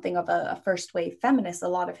as something of a first wave feminist. A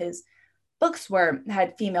lot of his books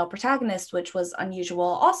had female protagonists, which was unusual.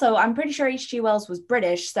 Also, I'm pretty sure H.G. Wells was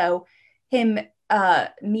British, so him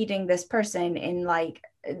meeting this person in like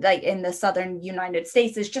in the southern United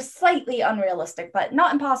States is just slightly unrealistic, but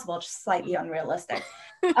not impossible, just slightly unrealistic.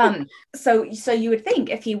 So you would think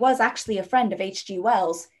if he was actually a friend of H.G.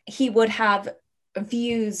 Wells, he would have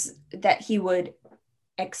views that he would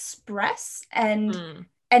express, and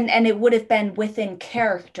it would have been within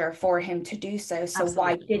character for him to do so. So absolutely.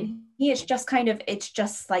 Why didn't he? It's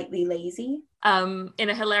just slightly lazy. In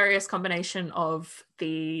a hilarious combination of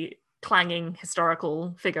the clanging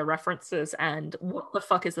historical figure references and what the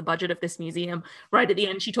fuck is the budget of this museum, right at the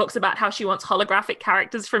end she talks about how she wants holographic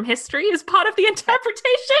characters from history as part of the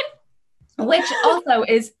interpretation, which also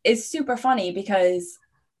is super funny because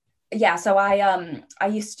so I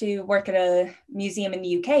used to work at a museum in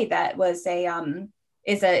the UK that was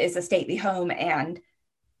is a stately home and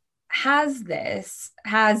has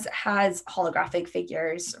holographic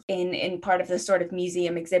figures in part of the sort of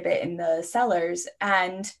museum exhibit in the cellars,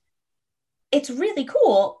 and it's really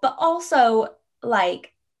cool, but also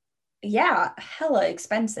like, hella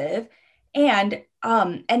expensive, and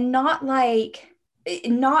not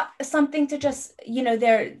something to just, you know,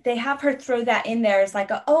 they have her throw that in there as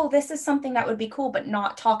like, oh, this is something that would be cool, but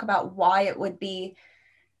not talk about why it would be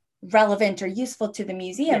relevant or useful to the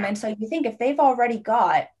museum. And so you think if they've already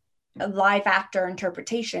got live actor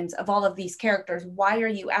interpretations of all of these characters, why are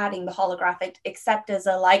you adding the holographic except as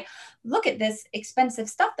a like, look at this expensive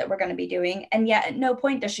stuff that we're going to be doing? And yet at no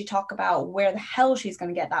point does she talk about where the hell she's going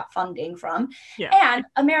to get that funding from. And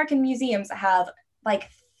American museums have, like,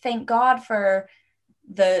 thank God for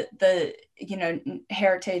the you know,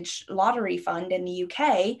 Heritage Lottery Fund in the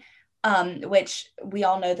UK, which we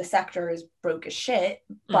all know the sector is broke as shit,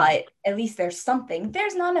 but at least there's something.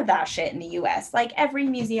 There's none of that shit in the US. Like, every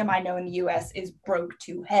museum I know in the US is broke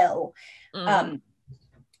to hell,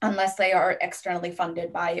 unless they are externally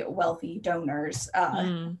funded by wealthy donors.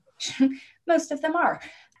 Most of them are.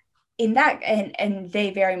 In that, and they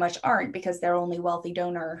very much aren't, because they're only wealthy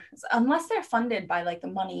donors, unless they're funded by like the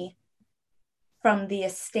money from the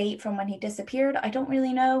estate from when he disappeared. I don't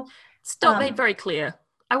really know. It's not made very clear.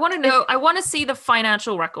 I want to know. I want to see the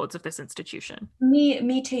financial records of this institution.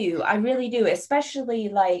 Me too. I really do. Especially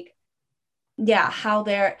like, how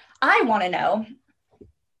they're. I want to know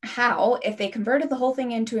how, if they converted the whole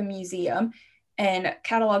thing into a museum and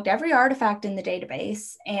cataloged every artifact in the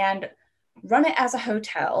database and run it as a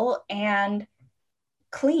hotel and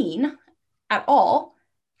clean at all,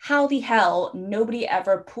 how the hell nobody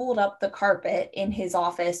ever pulled up the carpet in his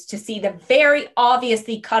office to see the very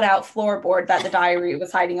obviously cut out floorboard that the diary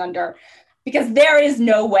was hiding under? Because there is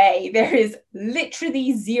no way, there is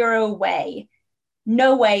literally zero way,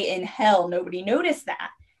 no way in hell nobody noticed that.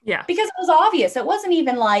 Yeah. Because it was obvious. It wasn't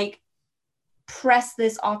even like, press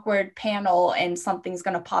this awkward panel and something's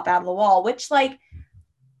going to pop out of the wall, which, like,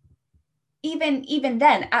 even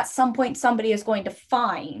then, at some point, somebody is going to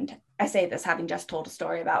find. I say this having just told a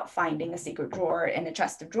story about finding a secret drawer in a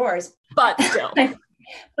chest of drawers. But still.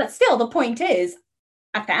 But still, the point is,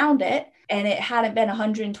 I found it, and it hadn't been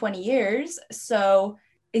 120 years. So,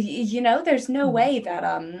 you know, there's no way that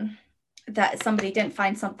that somebody didn't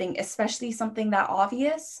find something, especially something that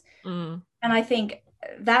obvious. And I think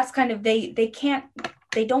that's kind of, they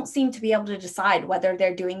don't seem to be able to decide whether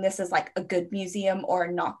they're doing this as like a good museum or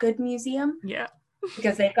a not good museum. Yeah.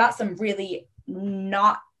 Because they've got some really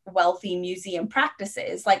not wealthy museum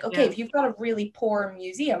practices. Like, okay, if you've got a really poor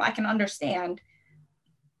museum, I can understand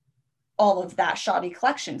all of that shoddy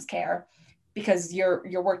collections care. because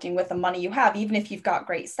you're working with the money you have. Even if you've got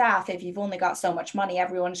great staff, if you've only got so much money,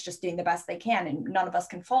 everyone's just doing the best they can, and none of us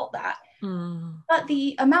can fault that. But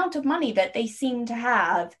the amount of money that they seem to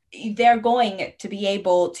have, they're going to be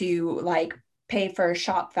able to like pay for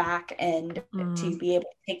shop vac and to be able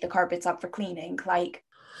to take the carpets up for cleaning. Like,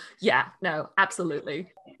 yeah, no,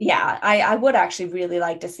 absolutely. Yeah, I would actually really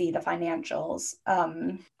like to see the financials.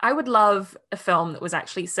 I would love a film that was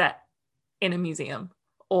actually set in a museum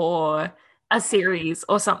or a series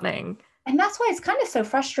or something. And that's why it's kind of so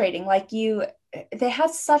frustrating. Like they had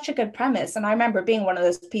such a good premise. And I remember being one of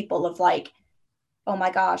those people of like, oh my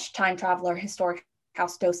gosh, time traveler, historic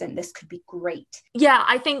house docent, this could be great. Yeah,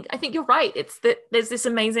 I think you're right. It's that there's this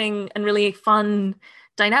amazing and really fun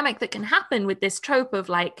dynamic that can happen with this trope of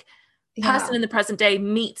like person in the present day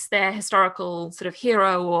meets their historical sort of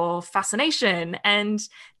hero or fascination, and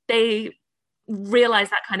they realize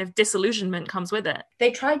that kind of disillusionment comes with it.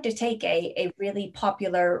 They tried to take a really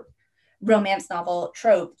popular romance novel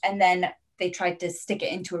trope, and then they tried to stick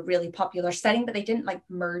it into a really popular setting, but they didn't like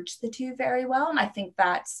merge the two very well. And I think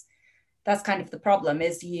that's kind of the problem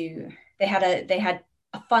is they had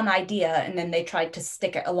a fun idea, and then they tried to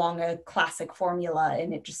stick it along a classic formula,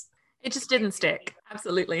 and it just didn't stick.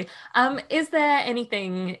 Absolutely. Is there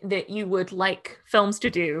anything that you would like films to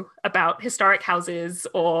do about historic houses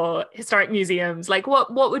or historic museums? Like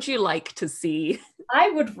what would you like to see? I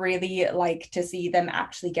would really like to see them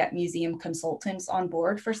actually get museum consultants on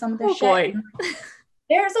board for some of this shit. Boy.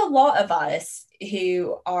 There's a lot of us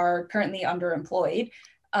who are currently underemployed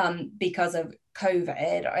because of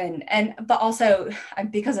COVID but also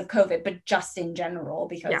because of COVID, but just in general,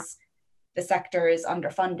 because the sector is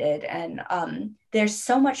underfunded, and there's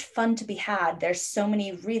so much fun to be had. There's so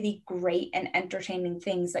many really great and entertaining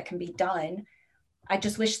things that can be done. I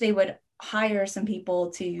just wish they would hire some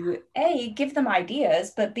people to A, give them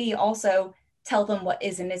ideas, but B, also tell them what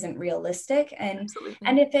is and isn't realistic. And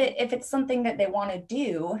if it's something that they want to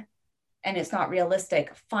do and it's not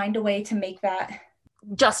realistic, find a way to make that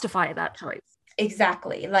justify that choice.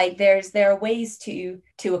 Exactly. Like there are ways to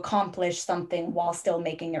accomplish something while still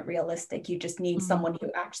making it realistic. You just need someone who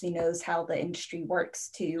actually knows how the industry works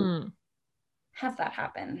to have that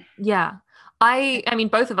happen. Yeah. I mean,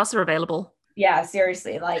 both of us are available. Yeah,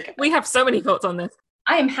 seriously. Like we have so many thoughts on this.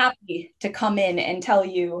 I am happy to come in and tell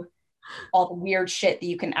you all the weird shit that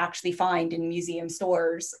you can actually find in museum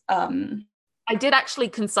stores. I did actually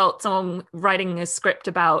consult someone writing a script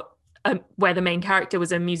about where the main character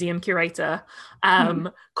was a museum curator,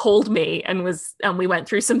 called me and we went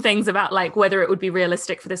through some things about like whether it would be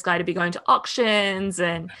realistic for this guy to be going to auctions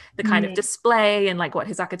and the kind of display and like what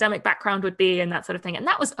his academic background would be and that sort of thing. And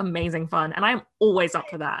that was amazing fun. And I'm always up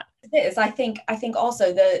for that. It is. I think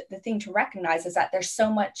also the thing to recognize is that there's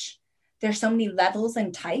so many levels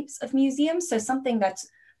and types of museums. So something that's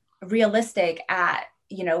realistic at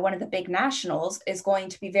one of the big nationals is going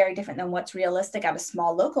to be very different than what's realistic at a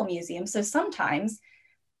small local museum. So sometimes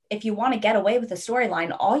if you want to get away with a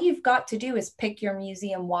storyline, all you've got to do is pick your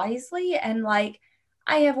museum wisely. And like,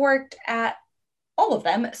 I have worked at all of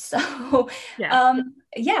them. So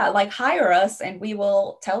like hire us and we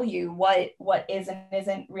will tell you what is and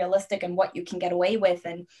isn't realistic and what you can get away with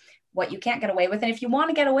and what you can't get away with. And if you want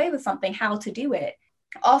to get away with something, how to do it.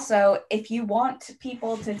 Also, if you want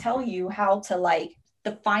people to tell you how to like,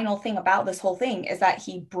 the final thing about this whole thing is that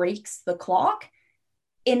he breaks the clock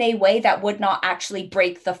in a way that would not actually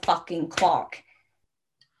break the fucking clock.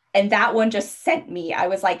 And that one just sent me. I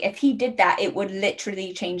was like, if he did that, it would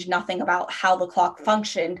literally change nothing about how the clock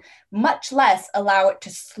functioned, much less allow it to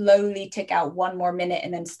slowly tick out one more minute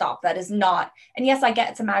and then stop. That is not. And yes, I get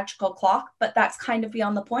it's a magical clock, but that's kind of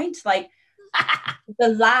beyond the point. Like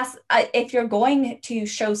if you're going to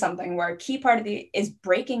show something where a key part of is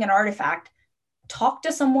breaking an artifact, talk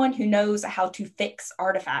to someone who knows how to fix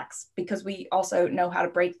artifacts, because we also know how to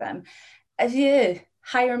break them.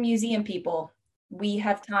 Hire museum people. We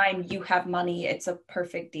have time, you have money. It's a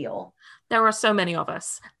perfect deal. There are so many of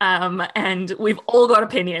us, and we've all got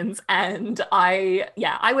opinions. And I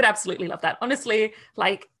would absolutely love that. Honestly,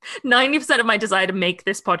 like 90% of my desire to make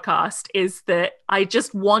this podcast is that I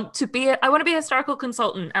just want to be a historical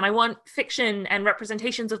consultant, and I want fiction and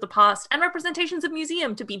representations of the past and representations of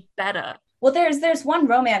museum to be better. Well, there's one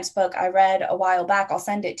romance book I read a while back. I'll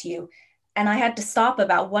send it to you. And I had to stop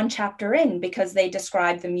about one chapter in because they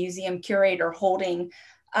described the museum curator holding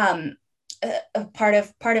a part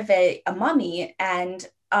of a mummy, and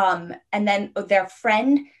then their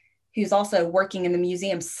friend who's also working in the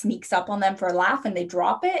museum sneaks up on them for a laugh and they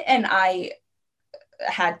drop it. And I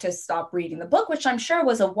had to stop reading the book, which I'm sure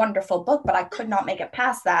was a wonderful book, but I could not make it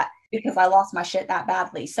past that. because I lost my shit that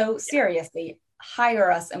badly. So seriously,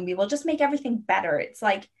 hire us and we will just make everything better. It's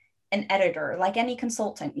like an editor, like any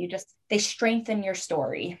consultant. They strengthen your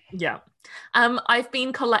story. Yeah. I've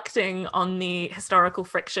been collecting on the Historical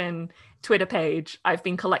Friction Twitter page. I've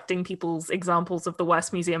been collecting people's examples of the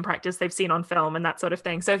worst museum practice they've seen on film and that sort of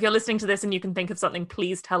thing. So if you're listening to this and you can think of something,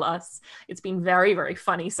 please tell us. It's been very, very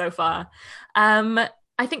funny so far.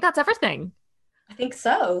 I think that's everything. I think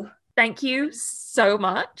so. Thank you so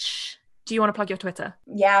much. Do you want to plug your Twitter?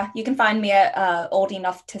 Yeah, you can find me at Old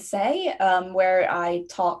Enough to Say, where I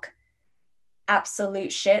talk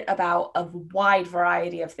absolute shit about a wide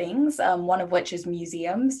variety of things, one of which is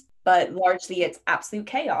museums, but largely it's absolute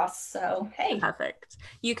chaos. So, hey. Perfect.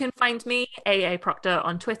 You can find me, AA Proctor,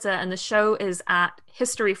 on Twitter, and the show is at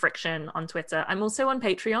History Friction on Twitter. I'm also on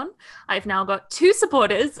Patreon. I've now got 2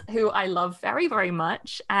 supporters who I love very, very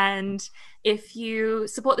much. And if you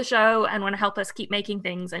support the show and want to help us keep making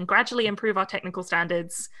things and gradually improve our technical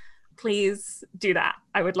standards, please do that.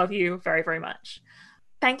 I would love you very, very much.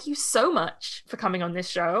 Thank you so much for coming on this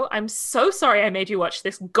show. I'm so sorry I made you watch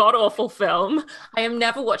this god-awful film. I am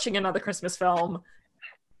never watching another Christmas film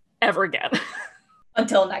ever again.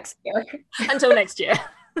 Until next year. Until next year.